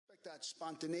That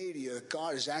spontaneity that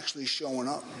God is actually showing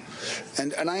up.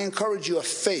 And I encourage you of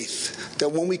faith that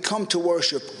when we come to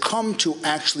worship, come to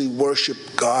actually worship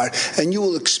God, and you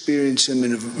will experience Him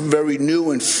in very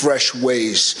new and fresh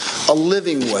ways, a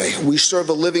living way. We serve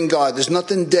a living God. There's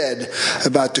nothing dead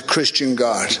about the Christian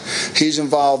God. He's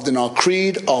involved in our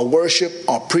creed, our worship,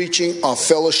 our preaching, our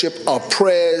fellowship, our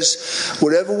prayers.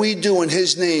 Whatever we do in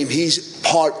His name, He's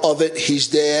part of it. He's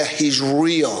there. He's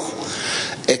real.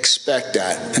 Expect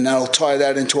that. And I'll tie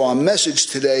that into our message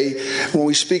today when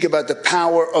we speak about the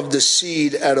power of the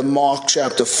seed out of Mark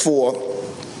chapter 4.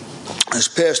 As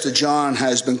Pastor John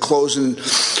has been closing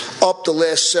up the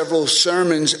last several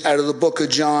sermons out of the book of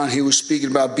John, he was speaking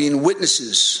about being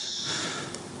witnesses,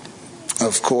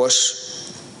 of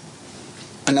course.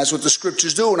 And that's what the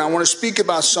scriptures do. And I want to speak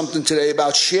about something today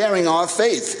about sharing our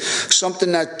faith,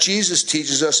 something that Jesus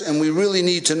teaches us, and we really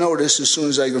need to know this. As soon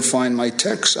as I can find my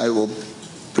text, I will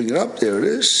bring it up. There it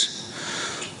is.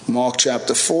 Mark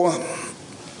chapter 4.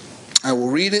 I will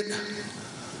read it.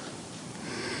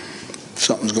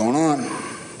 Something's going on.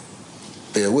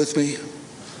 Bear with me.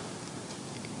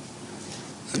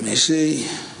 Let me see.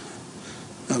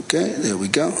 Okay, there we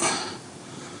go.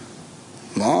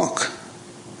 Mark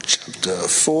chapter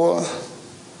 4,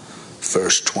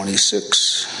 verse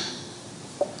 26.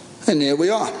 And there we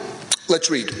are. Let's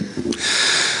read.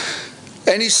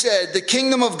 And he said, "The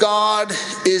kingdom of God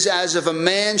is as if a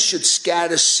man should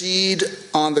scatter seed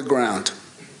on the ground.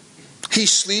 He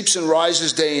sleeps and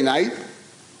rises day and night,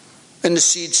 and the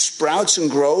seed sprouts and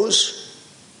grows.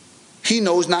 He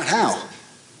knows not how.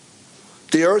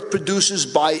 The earth produces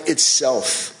by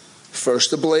itself first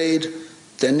the blade,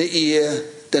 then the ear,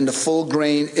 then the full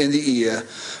grain in the ear.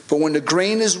 But when the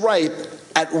grain is ripe,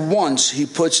 at once he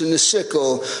puts in the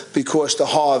sickle, because the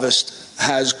harvest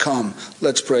has come."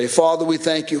 Let's pray. Father, we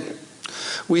thank you.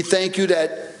 We thank you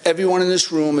that everyone in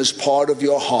this room is part of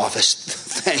your harvest.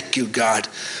 Thank you, God.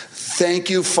 Thank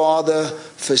you, Father,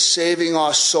 for saving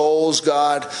our souls,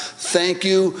 God. Thank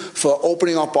you for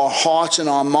opening up our hearts and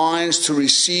our minds to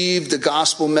receive the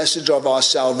gospel message of our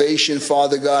salvation,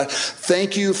 Father God.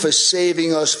 Thank you for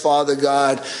saving us, Father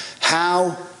God.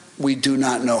 How? We do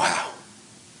not know how.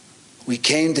 We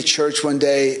came to church one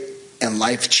day and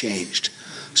life changed.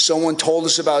 Someone told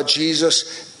us about Jesus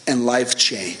and life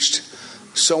changed.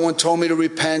 Someone told me to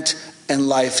repent and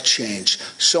life changed.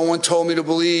 Someone told me to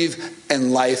believe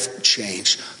and life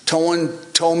changed. Someone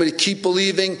told me to keep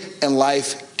believing and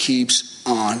life keeps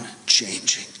on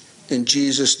changing. In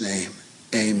Jesus' name,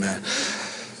 amen.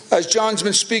 As John's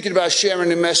been speaking about sharing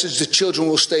the message, the children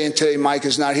will stay in today. Mike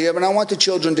is not here, but I want the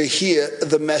children to hear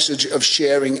the message of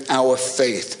sharing our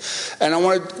faith. And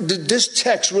this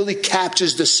text really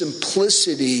captures the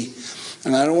simplicity,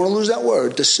 and I don't want to lose that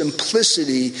word, the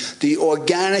simplicity, the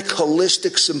organic,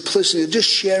 holistic simplicity of just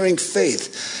sharing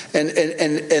faith. And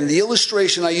the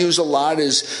illustration I use a lot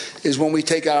is when we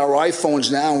take out our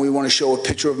iPhones now and we want to show a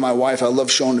picture of my wife. I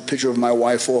love showing the picture of my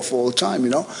wife off all the time, you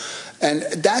know. And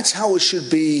that's how it should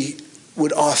be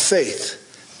with our faith.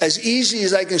 As easy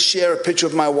as I can share a picture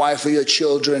of my wife or your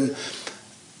children,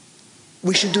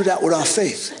 we should do that with our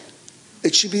faith.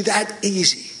 It should be that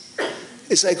easy.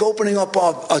 It's like opening up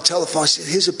our telephone and saying,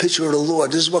 "Here's a picture of the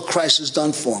Lord. This is what Christ has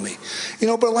done for me." You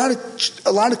know, but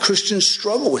a lot of Christians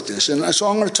struggle with this. And so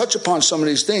I'm going to touch upon some of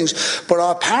these things. But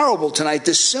our parable tonight,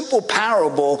 this simple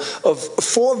parable of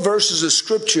 4 verses of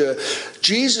Scripture,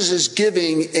 Jesus is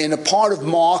giving in a part of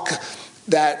Mark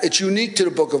that it's unique to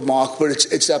the book of Mark, but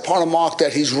it's that part of Mark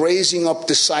that he's raising up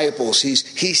disciples.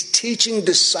 He's teaching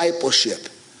discipleship.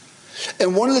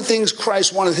 And one of the things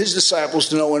Christ wanted his disciples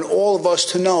to know, and all of us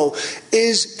to know,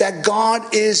 is that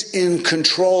God is in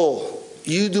control.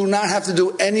 You do not have to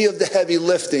do any of the heavy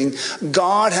lifting.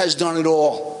 God has done it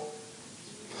all.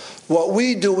 What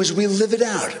we do is we live it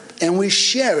out and we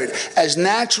share it. As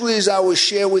naturally as I will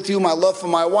share with you my love for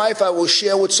my wife, I will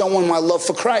share with someone my love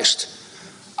for Christ.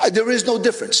 There is no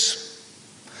difference.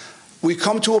 We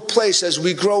come to a place as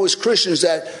we grow as Christians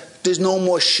that there's no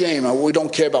more shame. We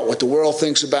don't care about what the world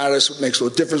thinks about us. It makes no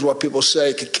difference what people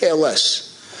say. Could care less.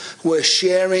 We're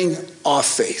sharing our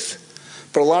faith.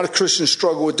 But a lot of Christians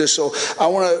struggle with this. So I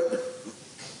want to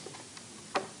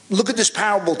look at this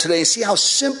parable today and see how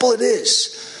simple it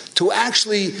is to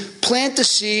actually plant the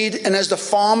seed. And as the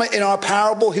farmer in our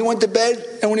parable, he went to bed,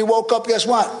 and when he woke up, guess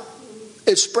what?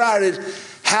 It sprouted.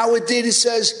 How it did, it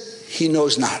says, he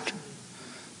knows not.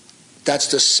 That's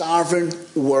the sovereign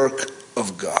work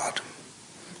of God.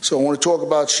 So I want to talk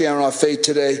about sharing our faith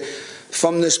today.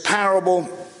 From this parable,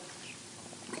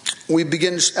 we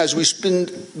begin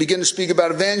to speak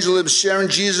about evangelism, sharing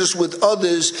Jesus with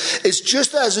others. It's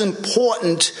just as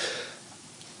important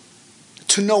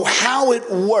to know how it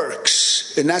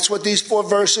works. And that's what these 4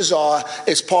 verses are.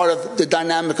 It's part of the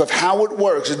dynamic of how it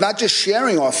works. It's not just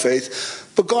sharing our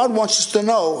faith, but God wants us to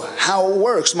know how it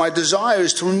works. My desire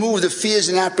is to remove the fears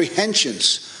and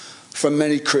apprehensions from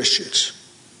many Christians.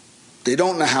 They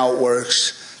don't know how it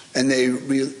works, and they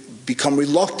become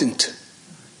reluctant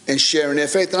in sharing their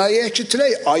faith. And I ask you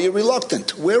today, are you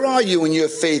reluctant? Where are you in your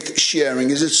faith sharing?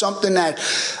 Is it something that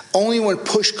only when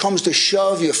push comes to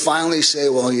shove, you finally say,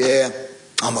 well, yeah,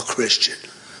 I'm a Christian?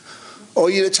 Or are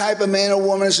you the type of man or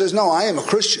woman that says, no, I am a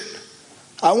Christian.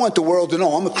 I want the world to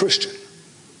know I'm a Christian.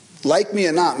 Like me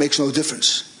or not makes no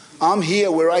difference. I'm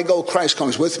here. Where I go, Christ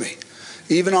comes with me.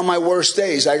 Even on my worst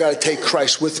days, I got to take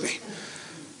Christ with me.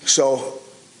 So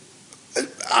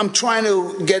I'm trying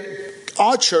to get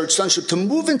our church sonship to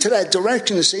move into that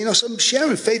direction and say,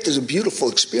 sharing faith is a beautiful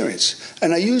experience.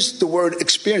 And I use the word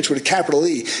experience with a capital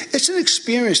E. It's an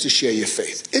experience to share your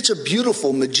faith. It's a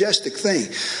beautiful, majestic thing.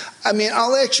 I mean,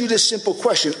 I'll ask you this simple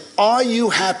question. Are you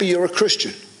happy you're a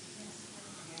Christian?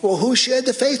 Well, who shared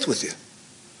the faith with you?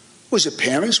 Was it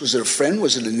parents? Was it a friend?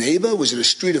 Was it a neighbor? Was it a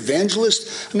street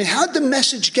evangelist? I mean, how did the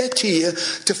message get to you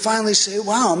to finally say,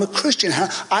 wow, I'm a Christian?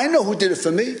 I know who did it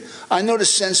for me. I know the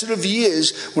sensitive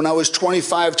years when I was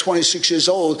 25, 26 years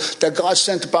old that God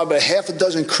sent about a half a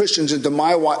dozen Christians into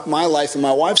my life and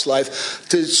my wife's life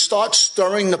to start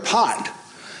stirring the pot.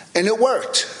 And it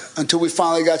worked until we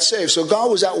finally got saved. So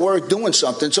God was at work doing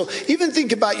something. So even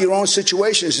think about your own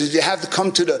situations. Did you have to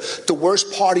come to the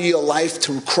worst part of your life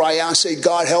to cry out and say,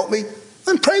 God, help me?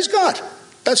 Then praise God.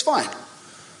 That's fine.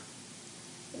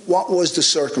 What was the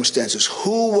circumstances?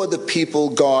 Who were the people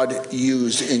God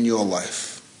used in your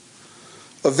life?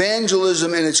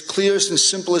 Evangelism in its clearest and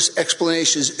simplest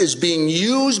explanations is being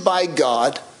used by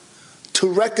God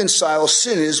to reconcile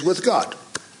sinners with God.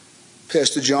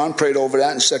 Pastor John prayed over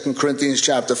that in 2 Corinthians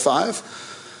chapter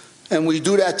 5. And we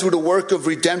do that through the work of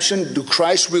redemption, through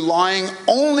Christ, relying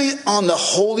only on the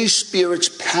Holy Spirit's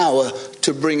power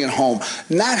to bring it home.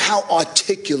 Not how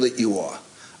articulate you are.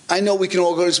 I know we can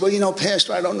all go to this, well,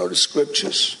 Pastor, I don't know the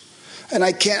scriptures. And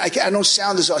I don't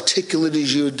sound as articulate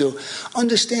as you do.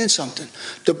 Understand something.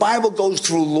 The Bible goes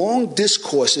through long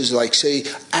discourses like, say,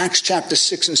 Acts chapter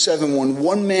 6 and 7, when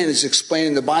one man is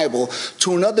explaining the Bible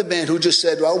to another man who just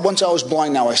said, well, once I was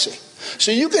blind, now I see.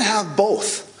 So you can have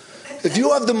both. If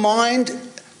you have the mind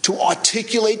to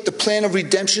articulate the plan of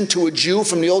redemption to a Jew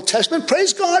from the Old Testament,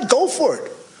 praise God, go for it.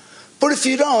 But if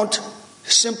you don't,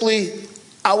 simply,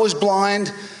 I was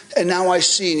blind and now I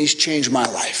see, and he's changed my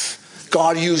life.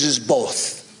 God uses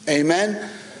both. Amen?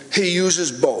 He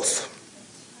uses both.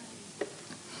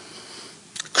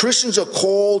 Christians are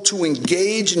called to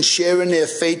engage in sharing their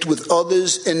faith with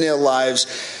others in their lives.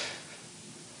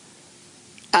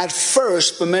 At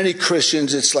first, for many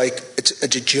Christians, it's like, it's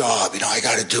a job. I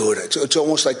got to do it. It's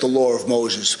almost like the law of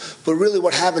Moses. But really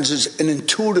what happens is an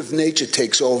intuitive nature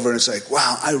takes over, and it's like,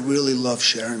 wow, I really love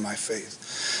sharing my faith.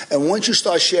 And once you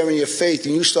start sharing your faith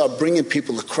and you start bringing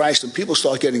people to Christ and people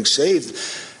start getting saved,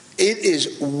 it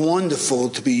is wonderful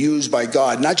to be used by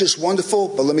God. Not just wonderful,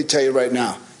 but let me tell you right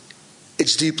now,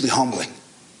 it's deeply humbling.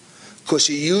 Because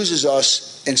he uses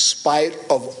us in spite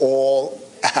of all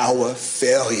our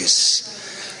failures.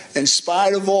 In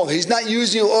spite of all. He's not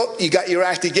using you, oh, you got your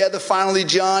act together finally,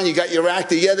 John. You got your act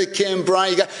together, Kim,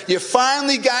 Brian. You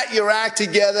finally got your act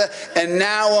together, and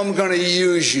now I'm going to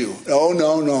use you. Oh,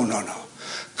 no.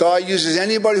 God uses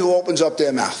anybody who opens up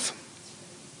their mouth.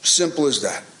 Simple as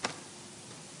that.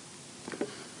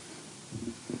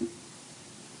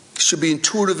 It should be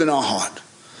intuitive in our heart.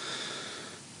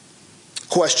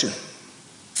 Question.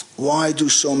 Why do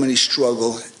so many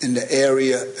struggle in the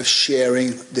area of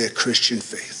sharing their Christian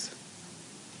faith?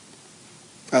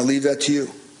 I'll leave that to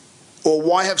you. Or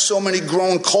why have so many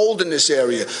grown cold in this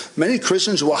area? Many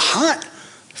Christians who are hot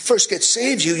first get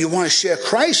saved. You want to share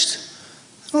Christ.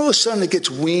 All of a sudden it gets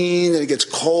weaned and it gets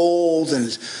cold,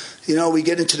 and we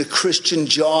get into the Christian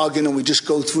jargon and we just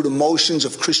go through the motions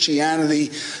of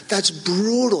Christianity. That's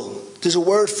brutal. There's a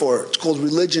word for it. It's called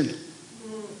religion.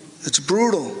 It's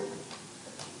brutal.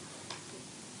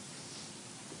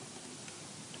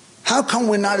 How come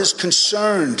we're not as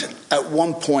concerned at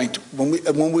one point? When we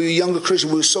were younger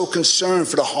Christians, we were so concerned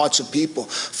for the hearts of people,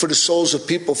 for the souls of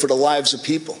people, for the lives of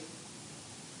people.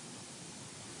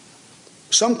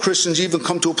 Some Christians even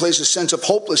come to a place of sense of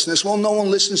hopelessness. Well, no one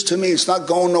listens to me. It's not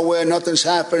going nowhere. Nothing's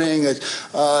happening.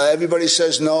 Everybody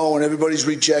says no, and everybody's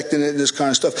rejecting it and this kind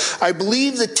of stuff. I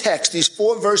believe the text, these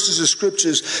 4 verses of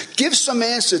scriptures, give some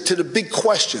answer to the big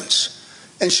questions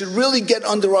and should really get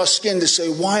under our skin to say,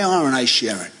 why aren't I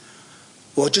sharing?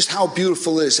 Well, just how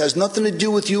beautiful it is. It has nothing to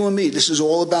do with you and me. This is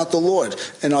all about the Lord.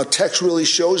 And our text really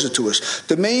shows it to us.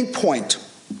 The main point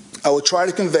I will try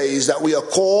to convey is that we are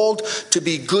called to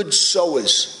be good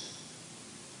sowers,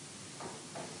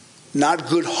 not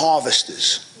good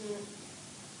harvesters.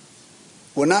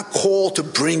 We're not called to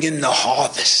bring in the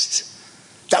harvest.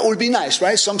 That would be nice,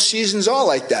 right? Some seasons are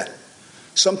like that.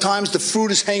 Sometimes the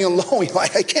fruit is hanging low. You're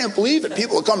like, I can't believe it.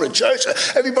 People are coming to church.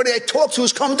 Everybody I talk to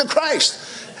is coming to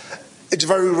Christ. It's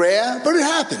very rare, but it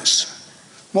happens.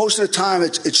 Most of the time,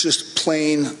 it's just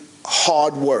plain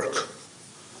hard work.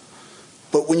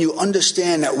 But when you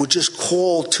understand that we're just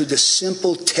called to the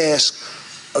simple task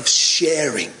of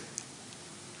sharing,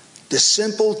 the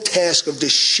simple task of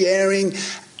just sharing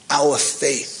our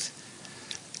faith,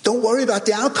 don't worry about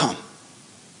the outcome.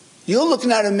 You're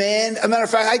looking at a man. As a matter of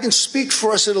fact, I can speak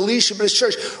for us at Alicia, but as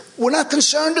church, we're not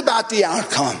concerned about the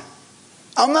outcome.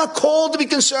 I'm not called to be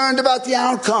concerned about the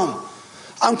outcome.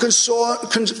 I'm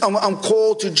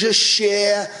called to just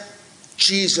share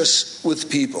Jesus with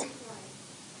people.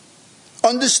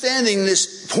 Understanding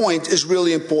this point is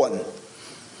really important.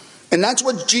 And that's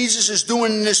what Jesus is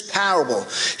doing in this parable.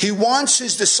 He wants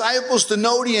his disciples to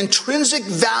know the intrinsic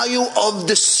value of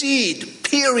the seed,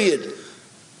 period.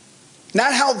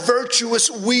 Not how virtuous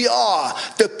we are.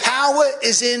 The power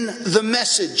is in the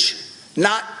message,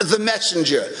 not the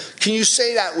messenger. Can you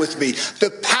say that with me?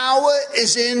 The power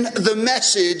is in the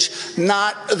message,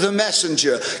 not the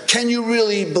messenger. Can you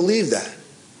really believe that?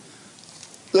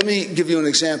 Let me give you an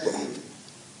example.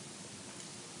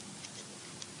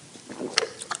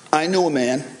 I knew a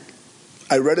man,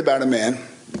 I read about a man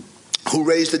who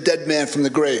raised a dead man from the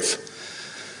grave.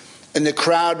 And the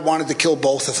crowd wanted to kill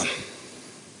both of them.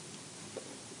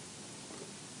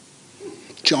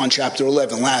 John chapter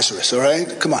 11, Lazarus, all right?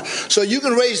 Come on. So you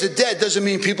can raise the dead doesn't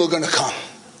mean people are going to come.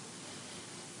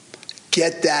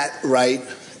 Get that right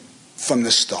from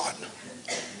the start.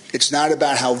 It's not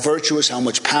about how virtuous, how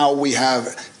much power we have.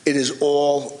 It is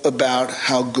all about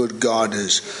how good God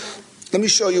is. Let me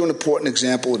show you an important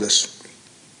example of this.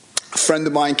 A friend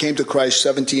of mine came to Christ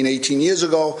 17, 18 years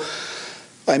ago.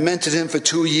 I mentored him for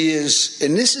 2 years,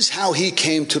 and this is how he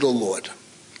came to the Lord.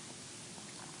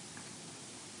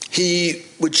 He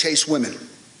would chase women.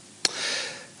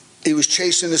 He was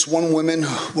chasing this one woman.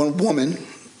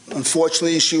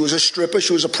 Unfortunately, she was a stripper.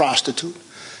 She was a prostitute.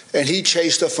 And he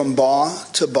chased her from bar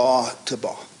to bar to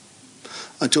bar.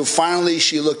 Until finally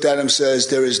she looked at him and says,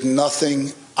 there is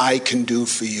nothing I can do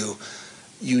for you.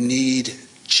 You need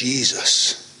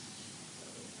Jesus.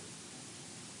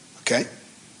 Okay?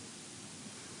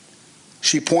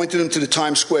 She pointed him to the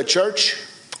Times Square church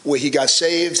where he got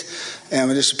saved. And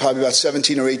this is probably about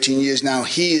 17 or 18 years now.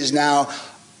 He is now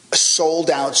a sold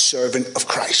out servant of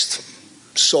Christ.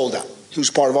 Sold out. He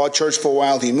was part of our church for a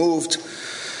while. He moved.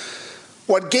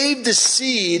 What gave the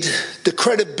seed the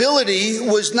credibility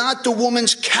was not the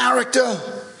woman's character,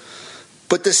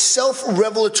 but the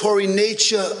self-revelatory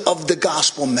nature of the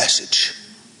gospel message.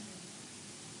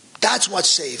 That's what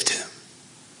saved him.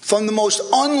 From the most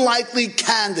unlikely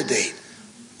candidate,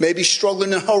 maybe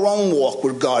struggling in her own walk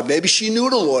with God. Maybe she knew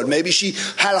the Lord. Maybe she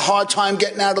had a hard time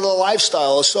getting out of the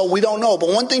lifestyle or so. We don't know. But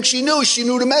one thing she knew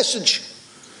the message.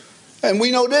 And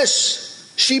we know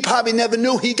this. She probably never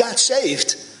knew he got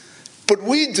saved. But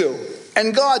we do.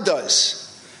 And God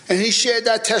does. And he shared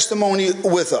that testimony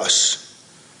with us.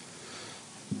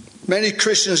 Many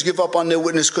Christians give up on their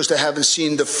witness because they haven't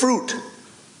seen the fruit.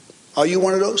 Are you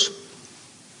one of those?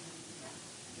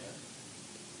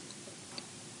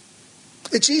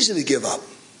 It's easy to give up.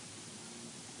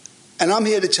 And I'm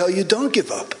here to tell you, don't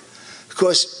give up.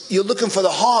 Because you're looking for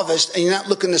the harvest and you're not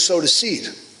looking to sow the seed.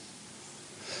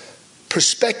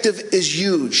 Perspective is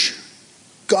huge.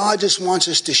 God just wants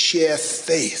us to share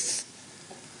faith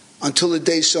until the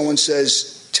day someone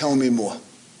says, tell me more.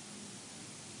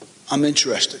 I'm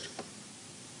interested.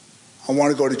 I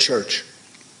want to go to church.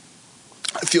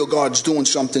 I feel God's doing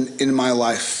something in my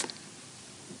life.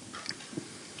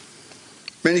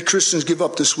 Many Christians give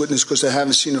up this witness because they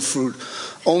haven't seen the fruit.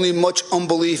 Only much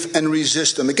unbelief and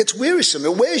resist them. It gets wearisome.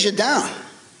 It wears you down.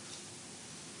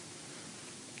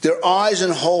 Their eyes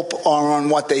and hope are on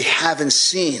what they haven't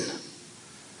seen.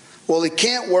 Well, it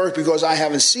can't work because I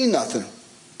haven't seen nothing.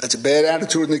 That's a bad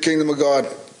attitude in the kingdom of God.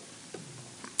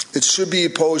 It should be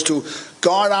opposed to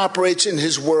God operates in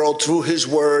his world through his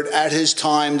word at his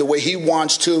time, the way he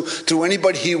wants to, through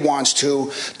anybody he wants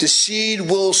to. The seed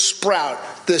will sprout.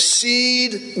 The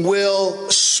seed will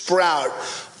sprout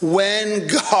when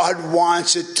God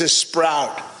wants it to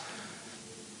sprout.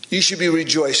 You should be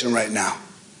rejoicing right now.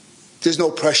 There's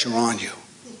no pressure on you.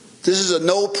 This is a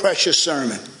no pressure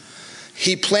sermon.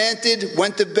 He planted,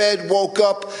 went to bed, woke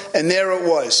up, and there it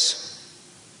was.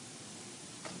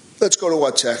 Let's go to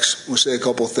our text. We'll say a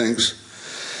couple of things.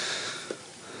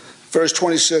 Verse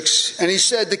 26, and he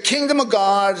said, the kingdom of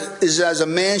God is as a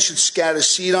man should scatter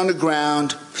seed on the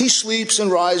ground. He sleeps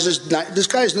and rises. This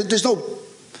guy's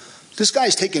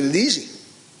taking it easy.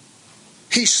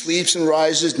 He sleeps and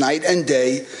rises night and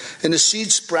day, and the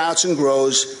seed sprouts and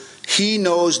grows. He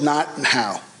knows not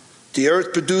how. The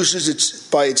earth produces it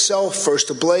by itself, first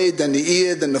the blade, then the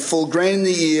ear, then the full grain in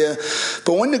the ear.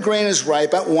 But when the grain is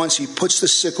ripe, at once he puts the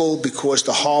sickle because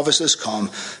the harvest has come.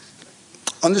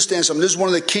 Understand something. This is one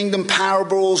of the kingdom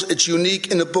parables. It's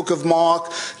unique in the book of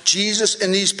Mark. Jesus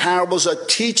in these parables are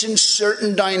teaching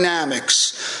certain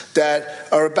dynamics that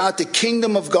are about the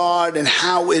kingdom of God and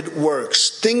how it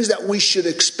works. Things that we should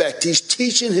expect. He's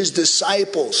teaching his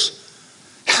disciples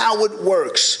how it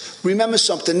works. Remember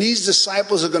something. These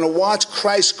disciples are going to watch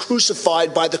Christ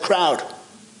crucified by the crowd.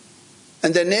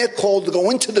 And then they're called to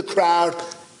go into the crowd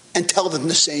and tell them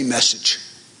the same message.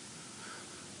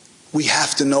 We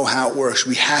have to know how it works.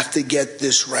 We have to get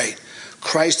this right.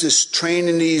 Christ is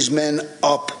training these men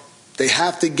up. They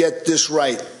have to get this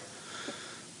right.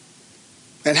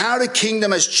 And how the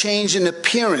kingdom has changed in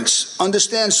appearance.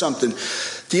 Understand something.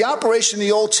 The operation in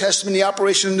the Old Testament, the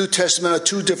operation in the New Testament are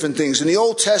two different things. In the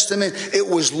Old Testament, it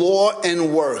was law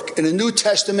and work. In the New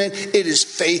Testament, it is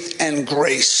faith and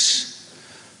grace.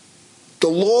 The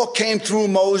law came through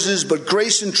Moses, but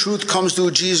grace and truth comes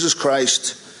through Jesus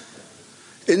Christ.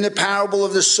 In the parable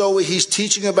of the sower, he's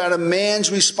teaching about a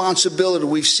man's responsibility.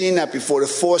 We've seen that before, the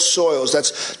four soils.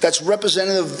 That's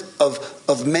representative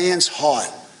of man's heart.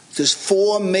 There's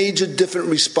four major different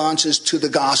responses to the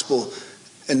gospel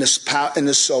in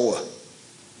the sower.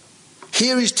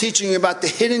 Here he's teaching about the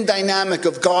hidden dynamic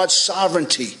of God's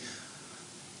sovereignty.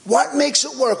 What makes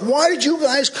it work? Why did you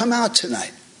guys come out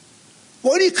tonight?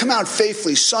 Why do you come out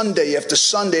faithfully Sunday after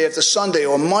Sunday after Sunday,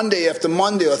 or Monday after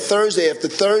Monday, or Thursday after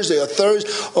Thursday,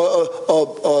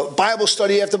 or Bible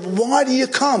study after? Why do you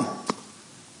come?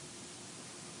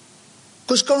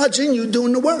 Because God's in you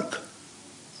doing the work.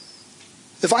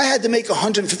 If I had to make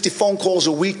 150 phone calls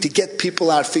a week to get people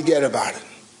out, forget about it.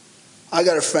 I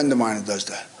got a friend of mine who does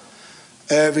that.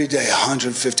 Every day,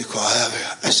 150 calls.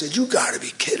 I said, you got to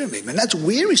be kidding me, man. That's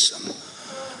wearisome.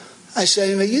 I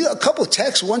said, a couple of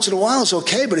texts once in a while is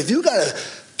okay, but if you got to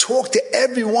talk to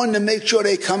everyone to make sure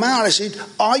they come out, I said,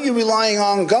 are you relying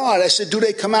on God? I said, do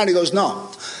they come out? He goes, no.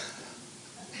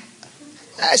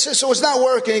 I said, so it's not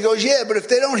working. He goes, yeah, but if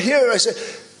they don't hear it, I said,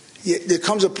 there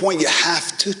comes a point you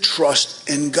have to trust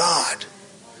in God.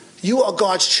 You are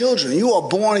God's children. You are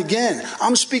born again.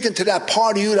 I'm speaking to that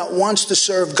part of you that wants to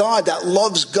serve God, that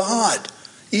loves God.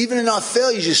 Even in our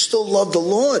failures, you still love the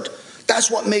Lord.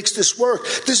 That's what makes this work.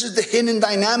 This is the hidden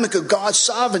dynamic of God's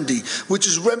sovereignty, which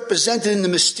is represented in the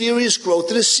mysterious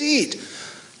growth of the seed.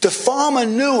 The farmer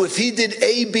knew if he did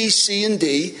A, B, C, and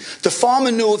D. The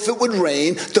farmer knew if it would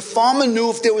rain. The farmer knew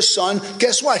if there was sun.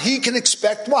 Guess what? He can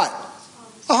expect what?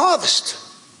 A harvest.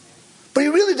 But he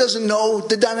really doesn't know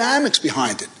the dynamics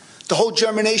behind it. The whole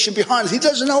germination behind it. He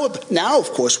doesn't know it. Now, of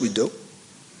course, we do.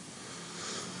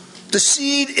 The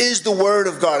seed is the word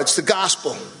of God. It's the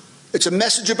gospel. It's a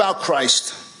message about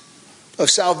Christ, of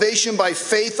salvation by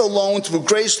faith alone, through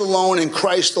grace alone, in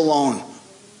Christ alone.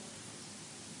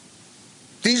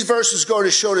 These verses go to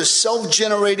show the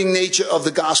self-generating nature of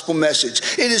the gospel message.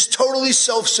 It is totally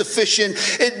self-sufficient.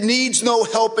 It needs no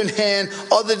helping hand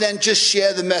other than just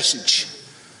share the message.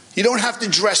 You don't have to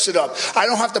dress it up. I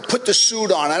don't have to put the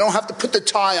suit on. I don't have to put the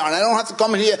tie on. I don't have to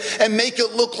come in here and make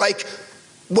it look like,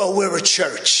 well, we're a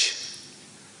church.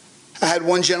 I had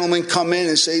one gentleman come in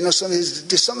and say,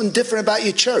 there's something different about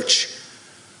your church.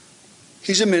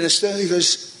 He's a minister. He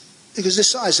goes,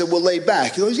 this. I said, we'll lay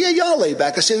back. He goes, yeah, y'all lay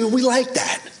back. I said, we like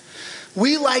that.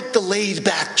 We like the laid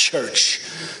back church.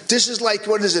 This is like,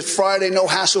 what is it, Friday, no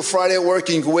hassle Friday at work.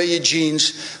 You can wear your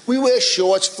jeans. We wear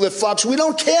shorts, flip-flops. We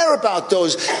don't care about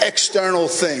those external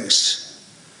things.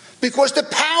 Because the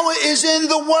power is in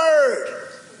the word.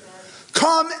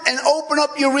 Come and open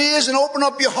up your ears and open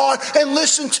up your heart and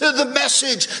listen to the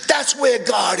message. That's where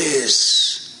God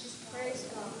is.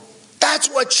 That's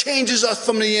what changes us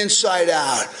from the inside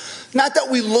out. Not that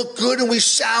we look good and we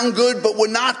sound good, but we're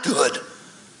not good.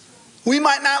 We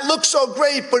might not look so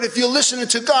great, but if you're listening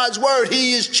to God's word,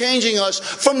 He is changing us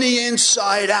from the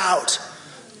inside out.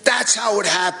 That's how it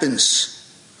happens.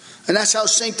 And that's how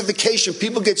sanctification.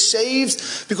 People get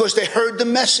saved because they heard the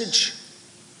message.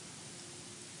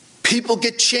 People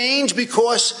get changed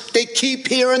because they keep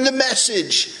hearing the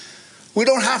message. We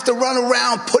don't have to run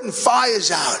around putting fires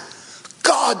out.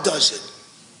 God does it.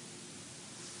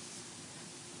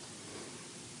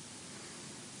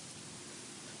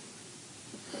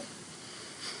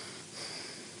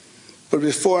 But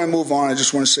before I move on, I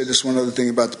just want to say this one other thing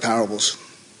about the parables.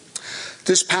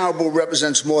 This parable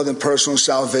represents more than personal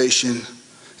salvation.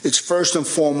 It's first and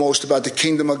foremost about the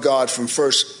kingdom of God from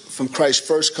Christ's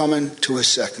first coming to his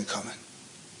second coming.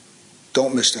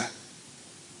 Don't miss that.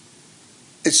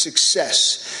 It's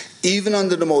success, even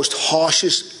under the most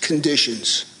harshest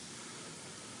conditions.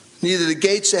 Neither the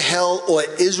gates of hell or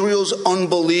Israel's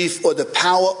unbelief or the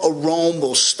power of Rome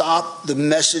will stop the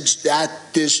message that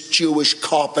this Jewish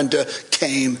carpenter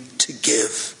came to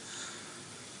give.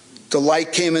 The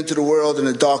light came into the world and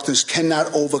the darkness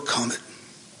cannot overcome it.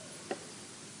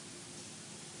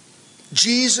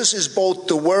 Jesus is both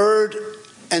the Word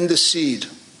and the seed.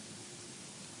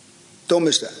 Don't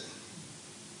miss that.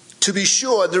 To be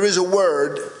sure, there is a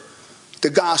word, the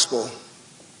gospel,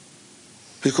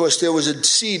 because there was a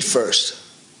seed first,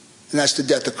 and that's the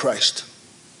death of Christ.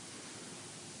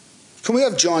 Can we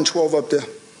have John 12 up there?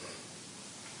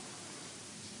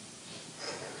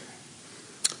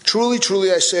 Truly,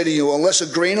 truly, I say to you, unless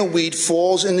a grain of wheat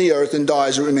falls in the earth and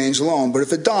dies, it remains alone. But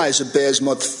if it dies, it bears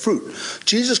much fruit.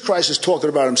 Jesus Christ is talking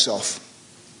about himself.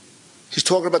 He's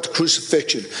talking about the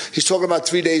crucifixion. He's talking about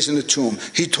 3 days in the tomb.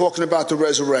 He's talking about the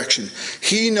resurrection.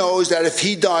 He knows that if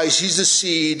he dies, he's the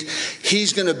seed.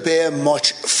 He's going to bear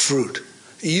much fruit.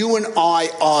 You and I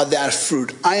are that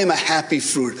fruit. I am a happy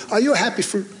fruit. Are you a happy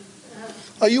fruit?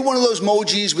 Are you one of those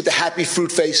emojis with the happy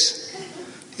fruit face?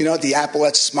 You know, the apple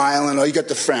that's smiling, or you got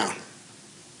the frown.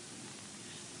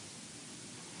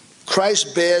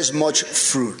 Christ bears much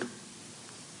fruit.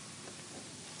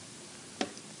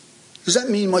 Does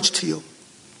that mean much to you?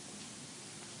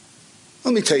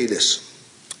 Let me tell you this.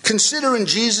 Considering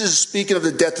Jesus is speaking of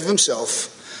the death of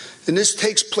himself, and this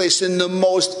takes place in the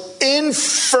most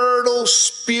infertile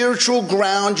spiritual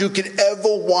ground you could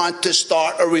ever want to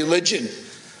start a religion.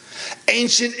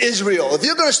 Ancient Israel. If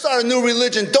you're going to start a new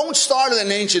religion, don't start it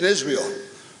in ancient Israel.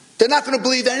 They're not going to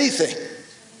believe anything.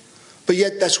 But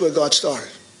yet that's where God started.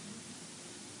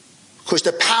 Because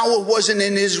the power wasn't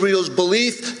in Israel's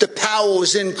belief. The power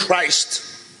was in Christ.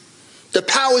 The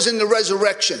power is in the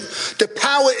resurrection. The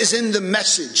power is in the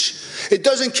message. It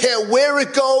doesn't care where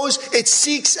it goes. It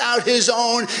seeks out his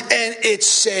own and it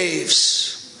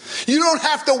saves. You don't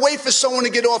have to wait for someone to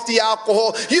get off the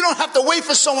alcohol. You don't have to wait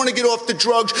for someone to get off the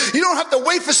drugs. You don't have to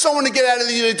wait for someone to get out of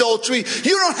the adultery.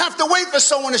 You don't have to wait for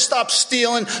someone to stop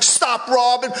stealing, stop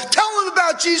robbing. Tell them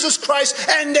about Jesus Christ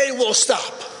and they will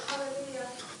stop.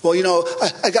 Well, you know,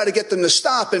 I got to get them to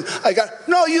stop.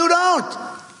 No, you don't.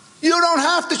 You don't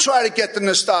have to try to get them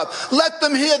to stop. Let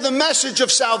them hear the message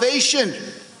of salvation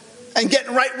and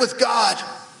getting right with God.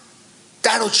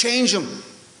 That'll change them.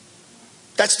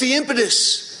 That's the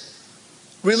impetus.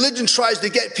 Religion tries to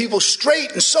get people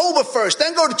straight and sober first,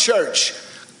 then go to church.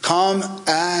 Come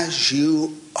as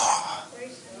you are.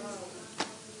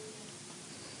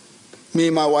 Me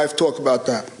and my wife talk about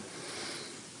that.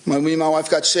 When me and my wife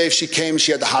got saved, she came and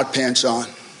she had the hot pants on.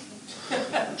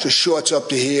 So shorts up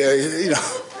to here, you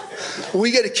know.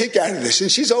 We get a kick out of this.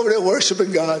 And she's over there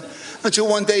worshiping God. Until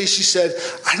one day she said,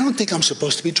 I don't think I'm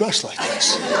supposed to be dressed like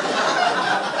this.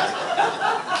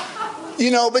 You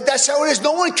know, but that's how it is.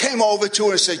 No one came over to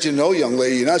her and said, you know, young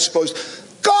lady, you're not supposed to.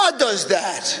 God does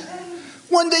that.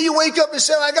 One day you wake up and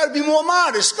say, I got to be more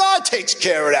modest. God takes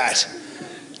care of that.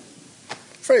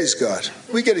 Praise God.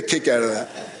 We get a kick out of that.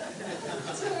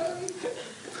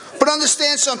 But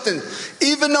understand something.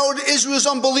 Even though Israel's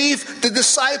unbelief, the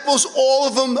disciples, all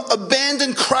of them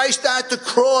abandoned Christ at the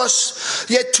cross.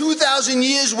 Yet 2,000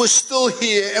 years we're still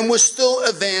here and we're still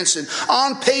advancing.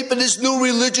 On paper, this new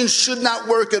religion should not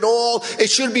work at all. It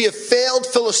should be a failed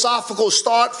philosophical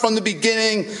start from the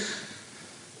beginning.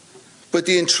 But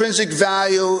the intrinsic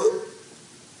value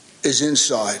is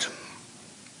inside.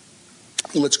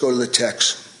 Let's go to the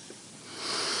text.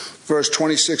 Verse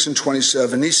 26 and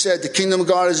 27. He said, the kingdom of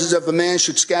God is as if a man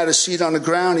should scatter seed on the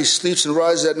ground. He sleeps and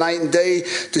rises at night and day.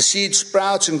 The seed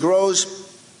sprouts and grows.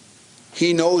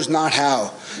 He knows not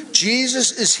how.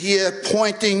 Jesus is here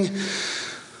pointing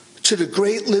to the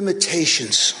great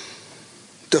limitations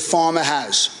the farmer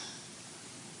has.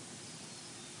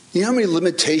 You know how many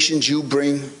limitations you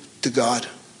bring to God?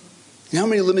 You know how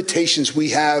many limitations we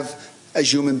have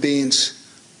as human beings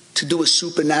to do a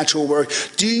supernatural work?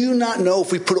 Do you not know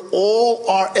if we put all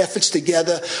our efforts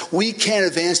together, we can't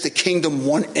advance the kingdom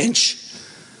 1 inch?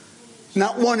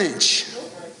 Not 1 inch.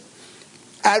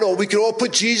 At all. We can all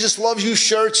put Jesus loves you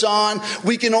shirts on.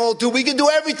 We can do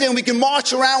everything. We can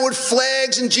march around with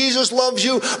flags and Jesus loves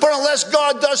you. But unless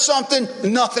God does something,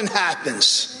 nothing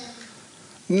happens.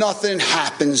 Nothing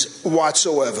happens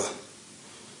whatsoever.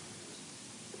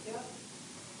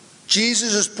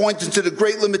 Jesus is pointing to the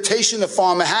great limitation the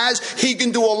farmer has. He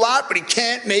can do a lot, but he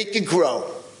can't make it grow.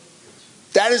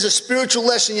 That is a spiritual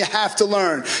lesson you have to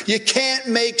learn. You can't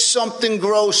make something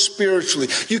grow spiritually.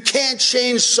 You can't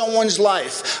change someone's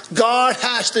life. God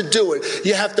has to do it.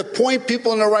 You have to point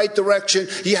people in the right direction.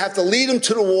 You have to lead them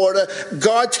to the water.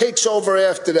 God takes over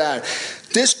after that.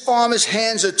 This farmer's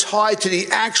hands are tied to the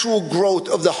actual growth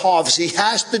of the harvest. He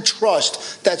has to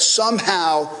trust that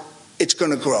somehow it's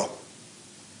going to grow.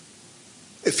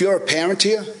 If you're a parent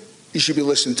here, you should be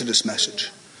listening to this message.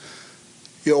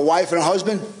 You're a wife and a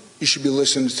husband, you should be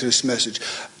listening to this message.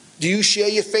 Do you share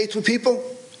your faith with people?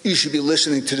 You should be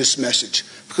listening to this message,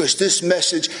 because this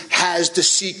message has the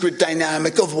secret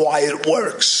dynamic of why it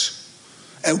works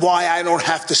and why I don't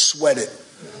have to sweat it.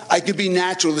 I can be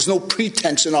natural. There's no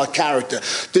pretense in our character.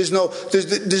 There's no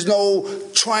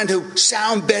trying to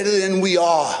sound better than we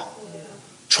are.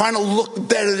 Trying to look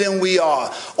better than we are.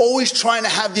 Always trying to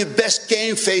have your best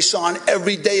game face on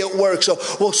every day at work. So,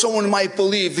 well, someone might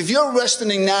believe. If you're resting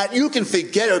in that, you can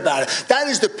forget about it. That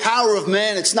is the power of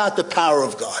man. It's not the power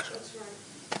of God. That's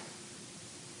right.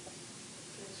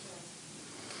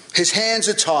 His hands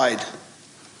are tied.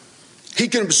 He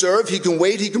can observe, he can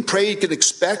wait, he can pray, he can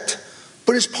expect.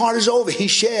 But his part is over. He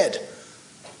shared.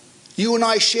 You and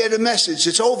I shared a message.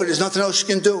 It's over. There's nothing else you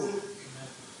can do.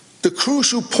 The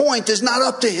crucial point is not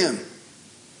up to him.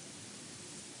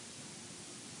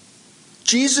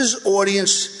 Jesus'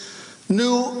 audience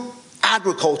knew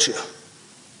agriculture.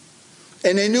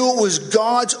 And they knew it was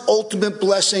God's ultimate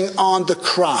blessing on the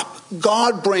crop.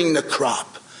 God bring the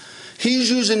crop. He's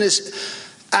using this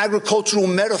agricultural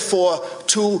metaphor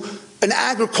to an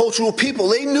agricultural people.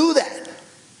 They knew that.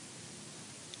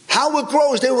 How it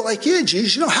grows, they were like, yeah,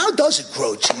 Jesus, how does it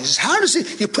grow, Jesus? How does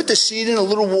it, you put the seed in a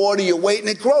little water, you wait, and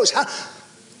it grows.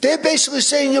 They're basically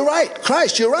saying, you're right.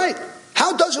 Christ, you're right.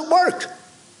 How does it work?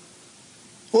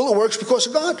 Well, it works because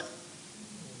of God.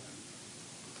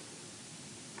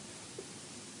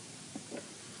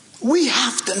 We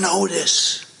have to know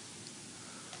this.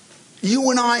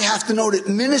 You and I have to know that.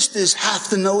 Ministers have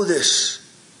to know this.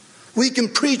 We can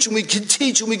preach and we can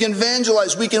teach and we can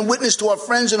evangelize. We can witness to our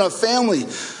friends and our family.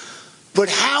 But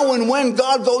how and when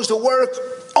God goes to work,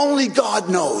 only God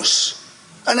knows.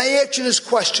 And I ask you this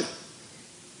question.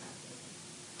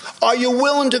 Are you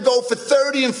willing to go for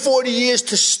 30 and 40 years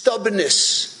to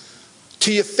stubbornness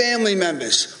to your family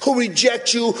members who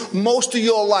reject you most of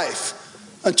your life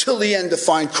until the end to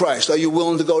find Christ? Are you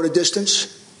willing to go the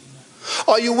distance?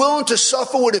 Are you willing to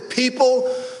suffer with a people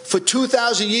for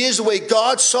 2,000 years the way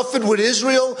God suffered with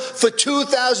Israel? For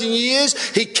 2,000 years,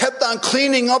 he kept on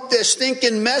cleaning up their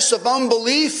stinking mess of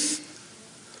unbelief.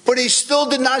 But he still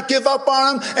did not give up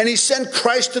on them, and he sent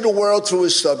Christ to the world through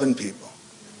his stubborn people.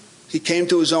 He came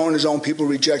to his own people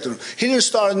rejected him. He didn't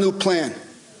start a new plan.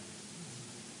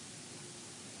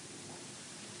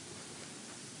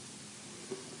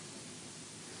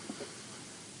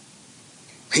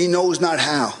 He knows not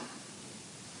how.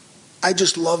 I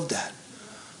just love that.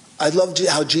 I love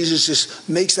how Jesus just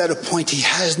makes that a point. He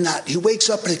has not. He wakes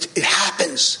up and it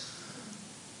happens.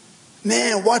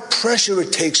 Man, what pressure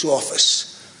it takes off us.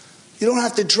 You don't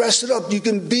have to dress it up. You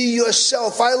can be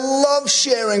yourself. I love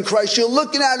sharing Christ. You're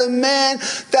looking at a man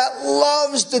that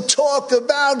loves to talk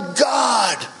about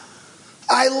God.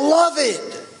 I love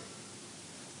it.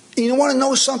 And you want to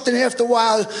know something after a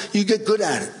while, you get good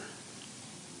at it.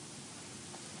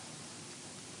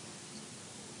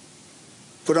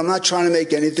 But I'm not trying to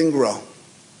make anything grow.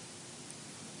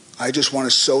 I just want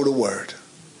to sow the word.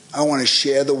 I want to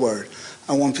share the word.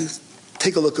 I want to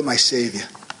take a look at my Savior.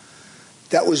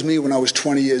 That was me when I was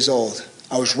 20 years old.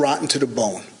 I was rotten to the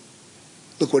bone.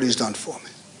 Look what he's done for me.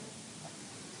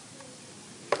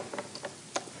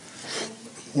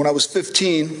 When I was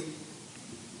 15,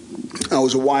 I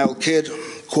was a wild kid,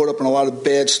 caught up in a lot of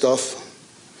bad stuff.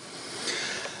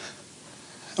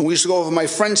 And we used to go over to my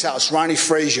friend's house, Ronnie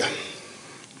Frazier.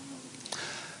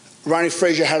 Ronnie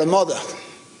Frazier had a mother,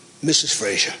 Mrs.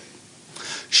 Frazier.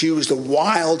 She was the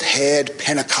wild-haired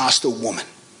Pentecostal woman,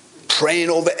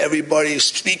 praying over everybody,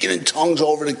 speaking in tongues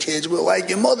over the kids. We're like,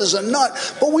 your mother's a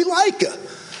nut, but we like her,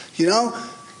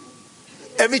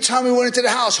 Every time we went into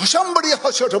the house, somebody,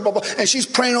 and she's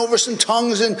praying over us in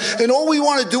tongues, and all we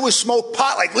want to do is smoke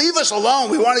pot. Like, leave us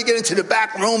alone. We want to get into the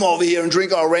back room over here and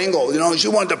drink our Rango. She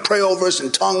wanted to pray over us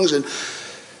in tongues, and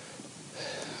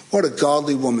what a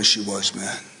godly woman she was,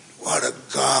 man. What a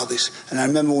godly. And I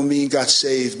remember when me and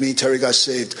Terry got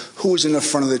saved, who was in the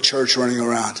front of the church running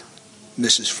around?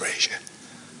 Mrs. Frazier.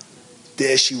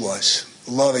 There she was,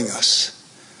 loving us.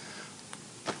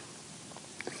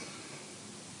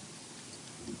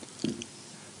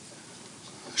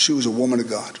 She was a woman of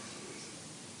God.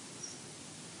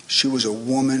 She was a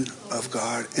woman of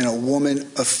God and a woman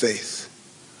of faith.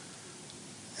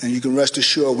 And you can rest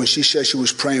assured when she said she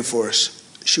was praying for us,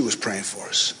 she was praying for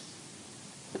us.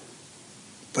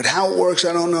 But how it works,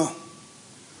 I don't know.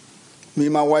 Me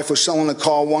and my wife were selling a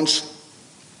car once.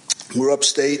 We were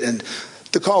upstate, and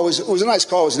the car was a nice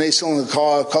car. It was an 8-cylinder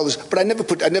car. But I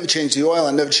never changed the oil.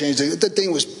 I never changed it. The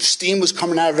thing steam was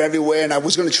coming out of everywhere, and I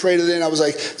was going to trade it in. I was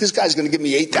like, this guy's going to give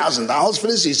me $8,000 for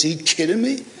this? Is he kidding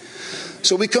me?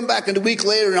 So we come back, and a week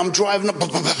later, and I'm driving up,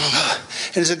 and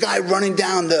there's a guy running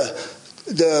down the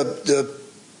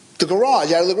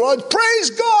garage, out of the garage. Praise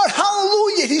God,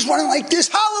 hallelujah. He's running like this,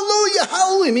 hallelujah,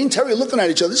 hallelujah. Me and Terry are looking at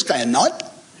each other. This guy a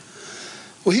nut?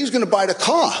 Well, he was going to buy the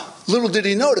car. Little did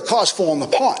he know the car's falling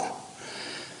apart.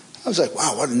 I was like,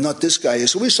 wow, what a nut this guy is.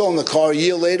 So we sold him the car. A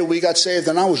year later, we got saved,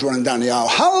 and I was running down the aisle.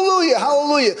 Hallelujah,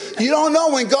 hallelujah. You don't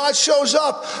know when God shows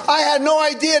up. I had no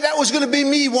idea that was going to be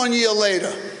me 1 year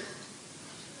later.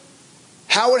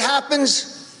 How it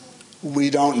happens, we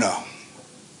don't know.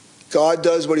 God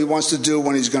does what he wants to do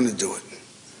when he's going to do it.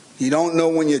 You don't know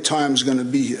when your time's going to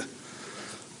be here.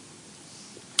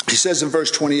 He says in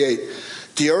verse 28,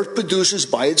 the earth produces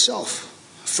by itself.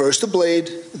 First the blade,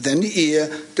 then the ear,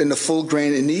 then the full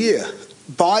grain in the ear.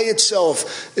 By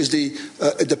itself is the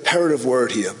imperative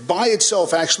word here. By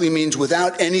itself actually means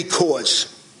without any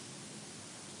cause.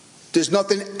 There's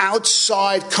nothing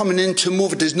outside coming in to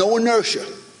move it. There's no inertia.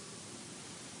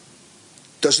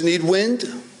 Doesn't need wind.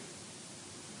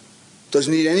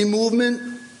 Doesn't need any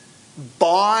movement.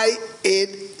 By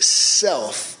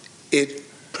itself, it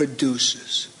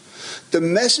produces. The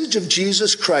message of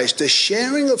Jesus Christ, the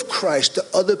sharing of Christ to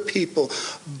other people,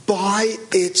 by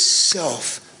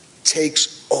itself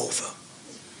takes over.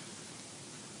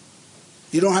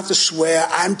 You don't have to swear,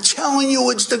 I'm telling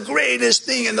you it's the greatest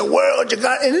thing in the world. And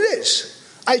it is.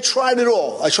 I tried it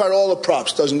all. I tried all the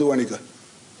props. Doesn't do any good.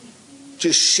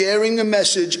 Just sharing the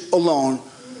message alone,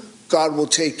 God will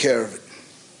take care of it.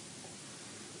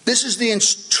 This is the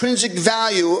intrinsic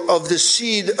value of the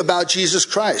seed about Jesus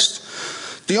Christ.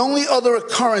 The only other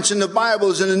occurrence in the Bible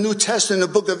is in the New Testament, in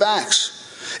the book of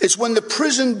Acts. It's when the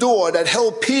prison door that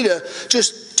held Peter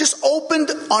just opened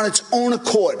on its own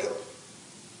accord,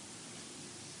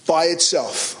 by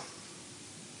itself.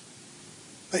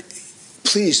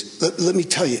 Please, let me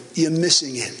tell you, you're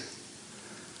missing it.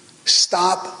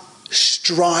 Stop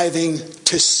striving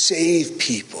to save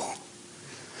people.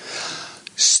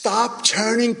 Stop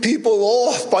turning people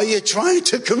off by you trying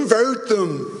to convert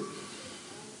them.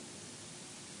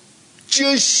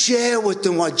 Just share with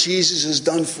them what Jesus has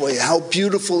done for you, how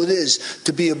beautiful it is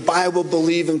to be a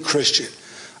Bible-believing Christian.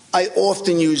 I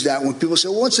often use that when people say,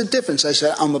 well, what's the difference? I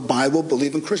say, I'm a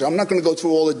Bible-believing Christian. I'm not going to go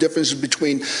through all the differences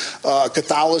between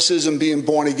Catholicism and being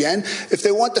born again. If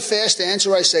they want the fast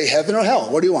answer, I say heaven or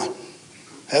hell. What do you want?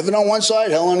 Heaven on one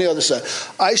side, hell on the other side.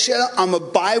 I said, I'm a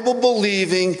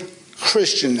Bible-believing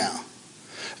Christian now.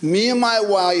 Me and my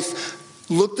wife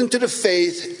looked into the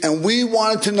faith, and we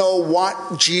wanted to know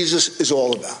what Jesus is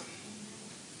all about.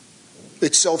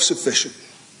 It's self-sufficient.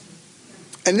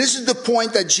 And this is the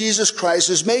point that Jesus Christ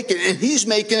is making, and he's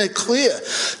making it clear.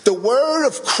 The word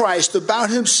of Christ about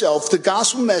himself, the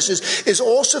gospel message, is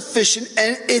all sufficient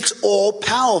and it's all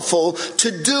powerful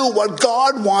to do what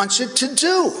God wants it to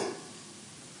do.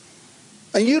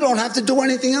 And you don't have to do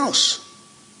anything else.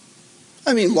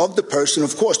 I mean, love the person,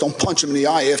 of course. Don't punch him in the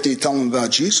eye after you tell him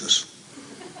about Jesus.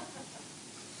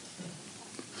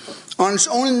 On its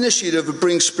own initiative, it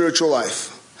brings spiritual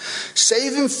life.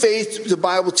 Saving faith, the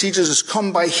Bible teaches us,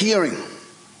 come by hearing.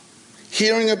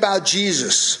 Hearing about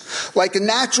Jesus. Like a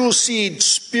natural seed,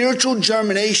 spiritual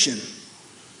germination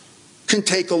can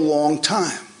take a long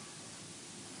time.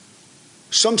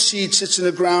 Some seed sits in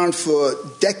the ground for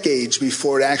decades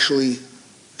before it actually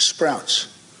sprouts.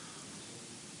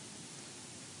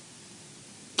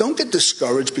 Don't get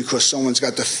discouraged because someone's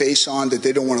got the face on that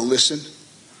they don't want to listen.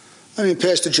 I mean,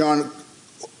 Pastor John,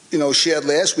 shared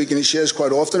last week, and he shares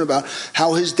quite often about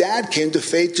how his dad came to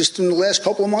faith just in the last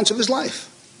couple of months of his life.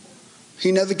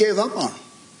 He never gave up on him.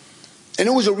 And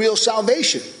it was a real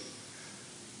salvation.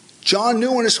 John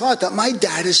knew in his heart that my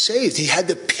dad is saved. He had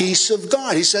the peace of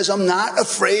God. He says, I'm not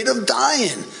afraid of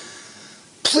dying.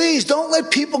 Please don't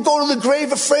let people go to the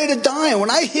grave afraid of dying.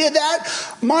 When I hear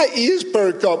that, my ears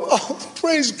perk up. Oh,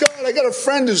 praise God, I got a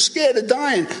friend who's scared of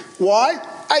dying. Why?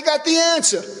 I got the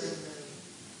answer.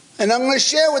 And I'm going to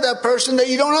share with that person that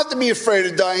you don't have to be afraid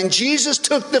of dying. Jesus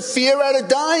took the fear out of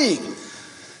dying.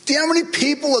 Do you know how many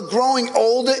people are growing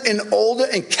older and older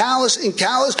and callous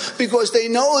because they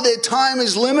know their time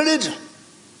is limited?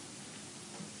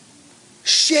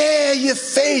 Share your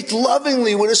faith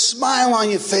lovingly with a smile on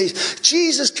your face.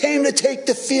 Jesus came to take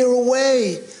the fear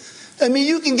away. I mean,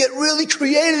 you can get really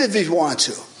creative if you want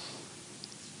to.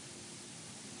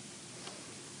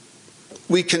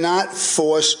 We cannot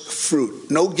force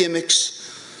fruit. No gimmicks,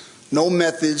 no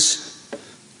methods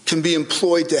can be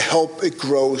employed to help it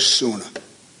grow sooner.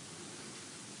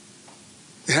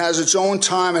 It has its own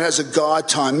time. It has a God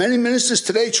time. Many ministers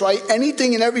today try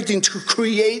anything and everything to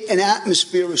create an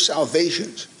atmosphere of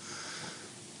salvation,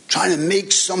 trying to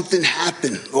make something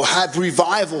happen or have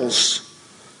revivals.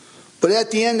 But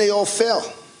at the end, they all fail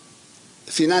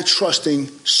if you're not trusting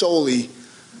solely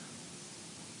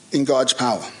in God's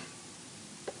power.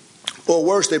 Or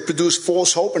worse, they produce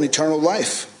false hope and eternal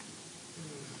life.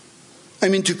 I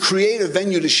mean, to create a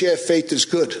venue to share faith is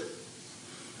good.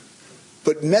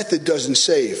 But method doesn't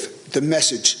save. The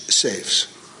message saves.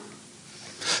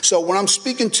 So when I'm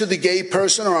speaking to the gay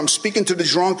person or I'm speaking to the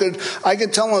drunkard, I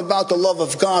can tell them about the love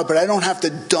of God, but I don't have to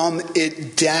dumb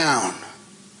it down.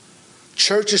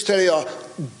 Churches today are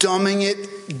dumbing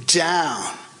it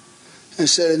down. And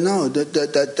said, no,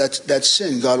 that's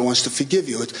sin. God wants to forgive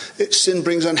you. Sin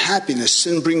brings unhappiness.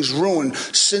 Sin brings ruin.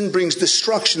 Sin brings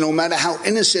destruction. No matter how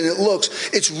innocent it looks,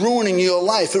 it's ruining your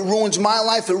life. It ruins my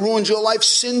life. It ruins your life.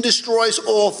 Sin destroys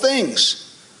all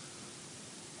things.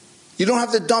 You don't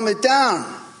have to dumb it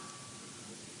down.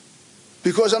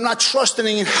 Because I'm not trusting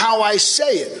in how I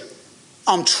say it.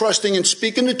 I'm trusting in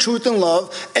speaking the truth in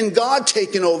love and God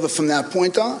taking over from that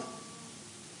point on.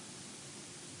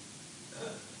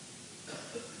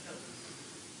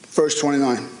 Verse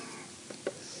 29.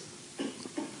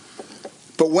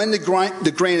 But when the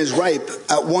grain is ripe,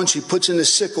 at once he puts in the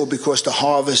sickle because the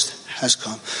harvest has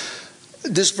come.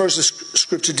 This verse of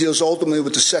scripture deals ultimately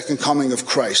with the second coming of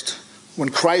Christ. When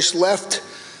Christ left,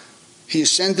 he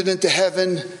ascended into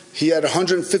heaven. He had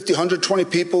 150, 120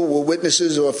 people were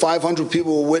witnesses, or 500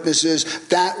 people were witnesses.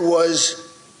 That was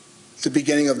the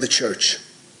beginning of the church.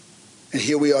 And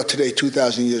here we are today,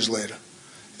 2,000 years later.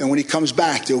 And when he comes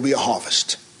back, there will be a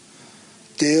harvest.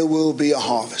 There will be a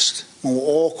harvest. When we're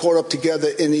all caught up together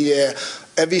in the air,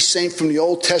 every saint from the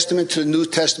Old Testament to the New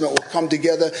Testament will come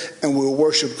together and we'll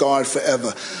worship God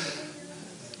forever.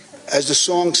 As the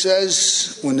song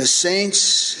says, when the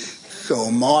saints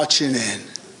go marching in.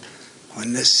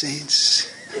 When the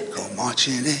saints go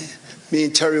marching in. Me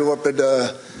and Terry were up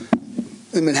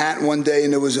in Manhattan one day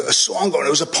and there was a song going, there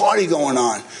was a party going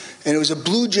on. And it was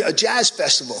a jazz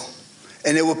festival.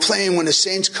 And they were playing When the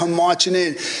Saints Come Marching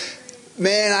In.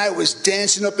 Man, I was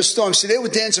dancing up a storm. See, they were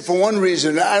dancing for one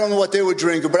reason. I don't know what they were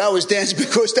drinking, but I was dancing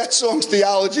because that song's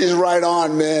theology is right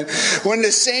on, man. When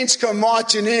the saints come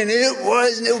marching in, they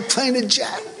were playing the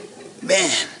jazz.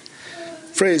 Man,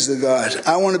 praise the God.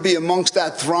 I want to be amongst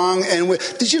that throng. And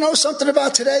did you know something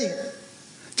about today?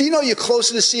 Do you know you're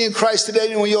closer to seeing Christ today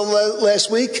than when you were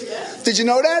last week? Did you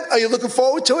know that? Are you looking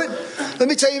forward to it? Let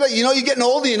me tell you about it. You know you're getting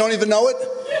older, you don't even know it.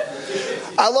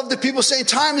 I love the people saying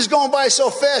time is going by so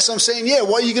fast. I'm saying, yeah,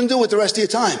 what are you going to do with the rest of your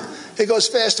time? It goes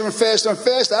faster and faster and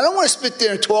faster. I don't want to sit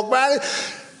there and talk about it.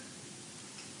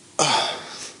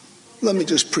 Let me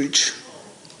just preach.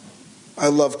 I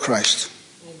love Christ.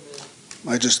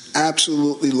 I just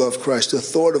absolutely love Christ. The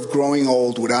thought of growing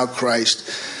old without Christ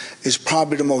is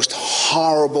probably the most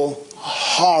horrible,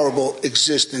 horrible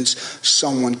existence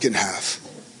someone can have.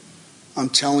 I'm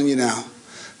telling you now.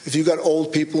 If you've got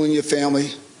old people in your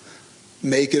family,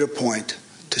 make it a point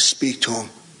to speak to them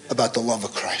about the love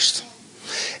of Christ.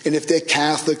 And if they're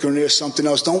Catholic or they're something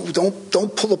else,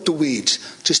 don't pull up the weeds.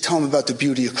 Just tell them about the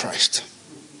beauty of Christ.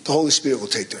 The Holy Spirit will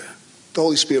take care. The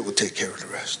Holy Spirit will take care of the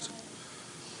rest.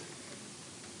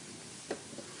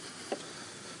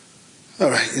 All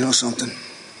right, you know something?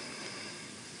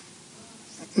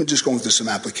 I'm just going through some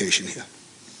application here.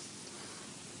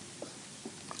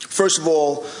 First of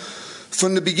all,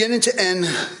 from the beginning to end,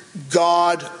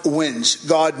 God wins.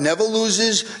 God never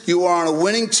loses. You are on a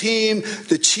winning team.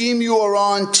 The team you are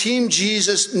on, Team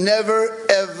Jesus, never,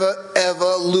 ever,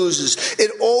 ever loses.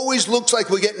 It always looks like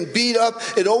we're getting beat up.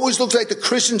 It always looks like the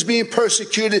Christian's being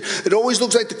persecuted. It always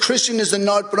looks like the Christian is the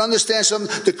nut. But understand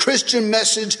something, the Christian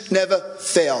message never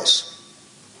fails.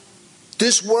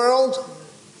 This world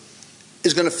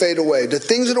is going to fade away. The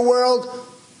things of the world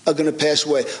are going to pass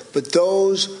away. But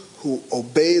those who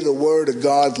obey the word of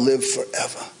God live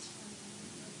forever.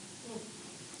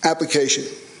 Application.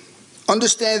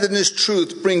 Understanding this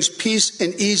truth brings peace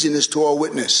and easiness to our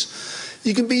witness.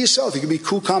 You can be yourself. You can be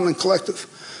cool, calm, and collective.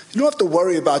 You don't have to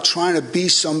worry about trying to be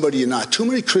somebody you're not. Too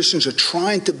many Christians are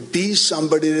trying to be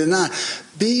somebody they're not.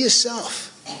 Be yourself.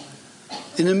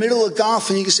 in the middle of golf,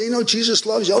 and you can say, Jesus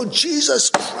loves you. Oh, Jesus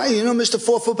Christ, Mr.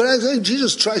 4 foot, but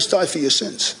Jesus Christ died for your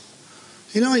sins.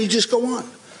 You just go on.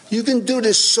 You can do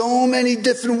this so many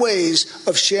different ways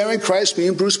of sharing Christ. Me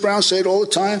and Bruce Brown say it all the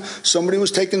time. Somebody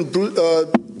was taking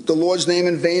the Lord's name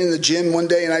in vain in the gym one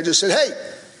day, and I just said, hey,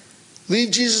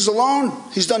 leave Jesus alone.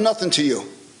 He's done nothing to you.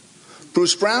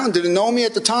 Bruce Brown didn't know me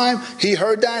at the time. He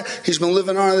heard that. He's been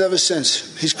living on it ever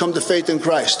since. He's come to faith in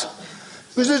Christ.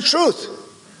 It was the truth.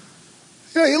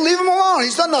 You leave him alone.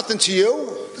 He's done nothing to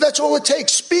you. That's all it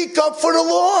takes. Speak up for the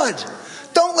Lord.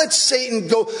 Don't let Satan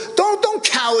go. Don't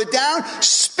cower down.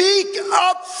 Speak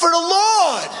up for the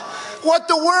Lord. What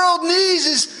the world needs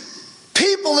is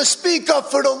people to speak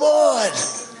up for the Lord.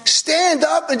 Stand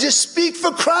up and just speak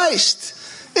for Christ.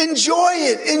 Enjoy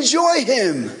it. Enjoy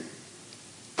him.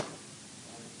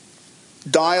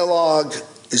 Dialogue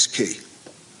is key.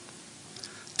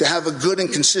 To have a good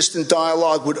and consistent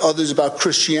dialogue with others about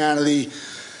Christianity.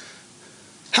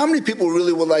 How many people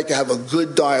really would like to have a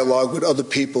good dialogue with other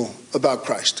people about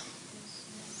Christ?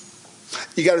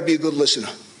 You got to be a good listener.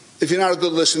 If you're not a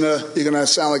good listener, you're going to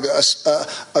sound like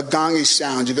a gongy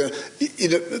sound.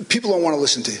 People don't want to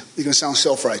listen to you. You're going to sound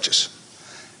self-righteous.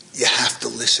 You have to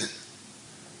listen.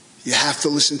 You have to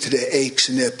listen to their aches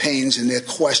and their pains and their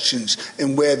questions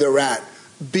and where they're at.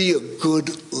 Be a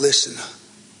good listener.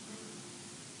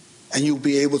 And you'll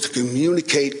be able to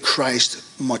communicate Christ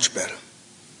much better.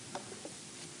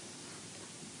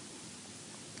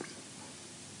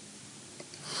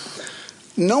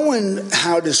 Knowing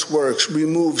how this works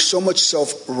removes so much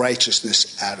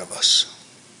self-righteousness out of us.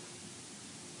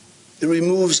 It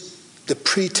removes the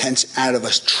pretense out of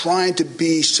us, trying to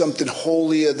be something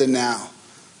holier than thou.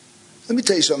 Let me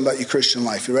tell you something about your Christian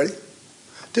life. You ready?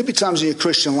 There'll be times in your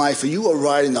Christian life where you are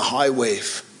riding the high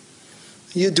wave.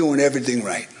 You're doing everything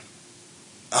right.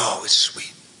 Oh, it's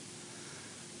sweet.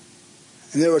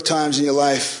 And there are times in your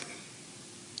life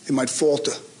it might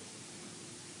falter.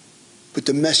 But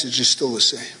the message is still the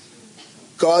same.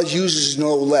 God uses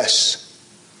no less.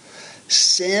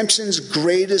 Samson's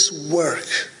greatest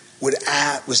work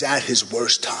was at his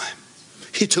worst time.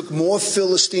 He took more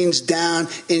Philistines down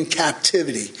in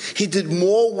captivity. He did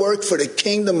more work for the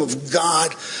kingdom of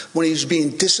God when he was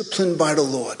being disciplined by the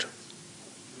Lord.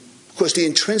 Because the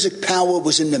intrinsic power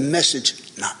was in the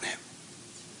message, not in him.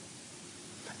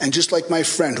 And just like my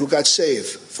friend who got saved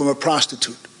from a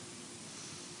prostitute,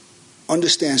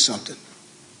 understand something.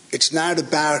 It's not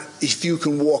about if you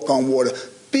can walk on water.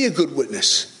 Be a good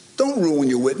witness. Don't ruin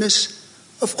your witness.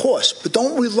 Of course, but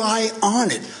don't rely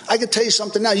on it. I can tell you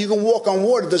something now. You can walk on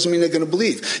water, doesn't mean they're going to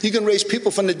believe. You can raise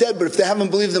people from the dead, but if they haven't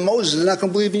believed in Moses, they're not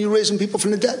going to believe in you raising people from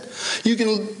the dead. You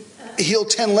can heal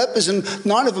 10 lepers and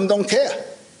 9 of them don't care.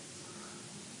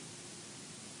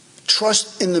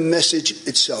 Trust in the message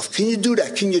itself. Can you do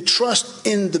that? Can you trust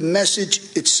in the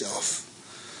message itself?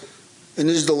 And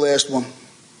this is the last one.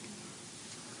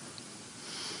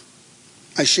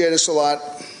 I share this a lot.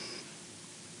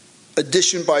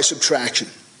 Addition by subtraction.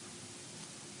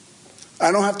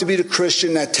 I don't have to be the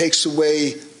Christian that takes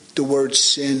away the word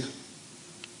sin,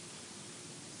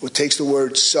 or takes the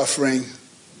word suffering,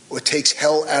 or takes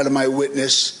hell out of my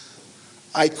witness.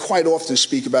 I quite often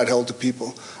speak about hell to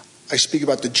people. I speak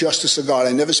about the justice of God.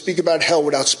 I never speak about hell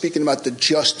without speaking about the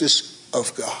justice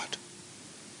of God.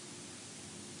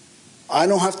 I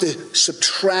don't have to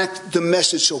subtract the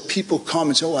message so people come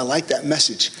and say, oh, I like that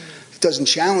message. It doesn't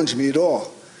challenge me at all.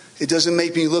 It doesn't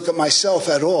make me look at myself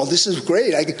at all. This is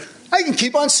great. I can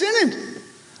keep on sinning.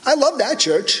 I love that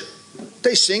church.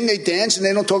 They sing, they dance, and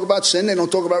they don't talk about sin. They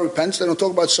don't talk about repentance. They don't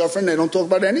talk about suffering. They don't talk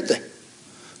about anything.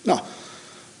 No,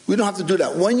 we don't have to do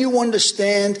that. When you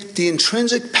understand the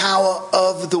intrinsic power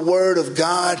of the Word of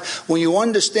God, when you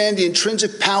understand the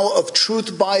intrinsic power of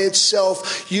truth by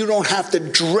itself, you don't have to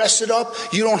dress it up.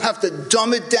 You don't have to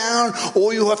dumb it down.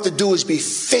 All you have to do is be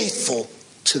faithful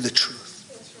to the truth.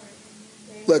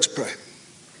 Let's pray.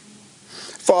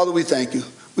 Father, we thank you.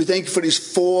 We thank you for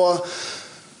these 4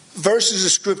 verses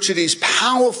of Scripture, these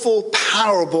powerful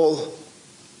parable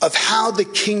of how the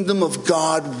kingdom of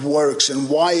God works and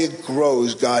why it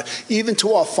grows, God. Even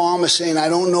to our farmers saying, I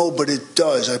don't know, but it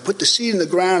does. I put the seed in the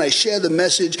ground. I share the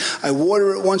message. I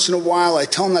water it once in a while. I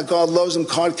tell them that God loves them.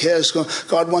 God cares.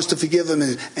 God wants to forgive them.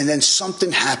 And then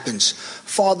something happens.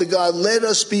 Father God, let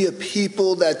us be a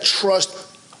people that trust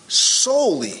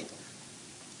solely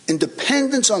in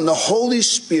dependence on the Holy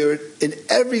Spirit in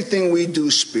everything we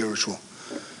do spiritual.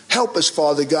 Help us,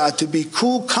 Father God, to be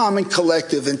cool, calm, and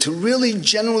collective, and to really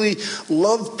genuinely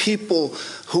love people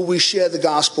who we share the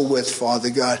gospel with, Father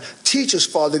God. Teach us,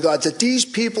 Father God, that these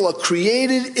people are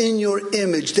created in your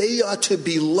image. They are to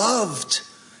be loved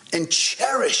and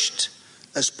cherished,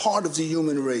 as part of the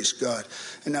human race, God.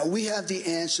 And now we have the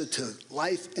answer to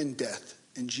life and death.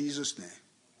 In Jesus' name,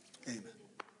 amen.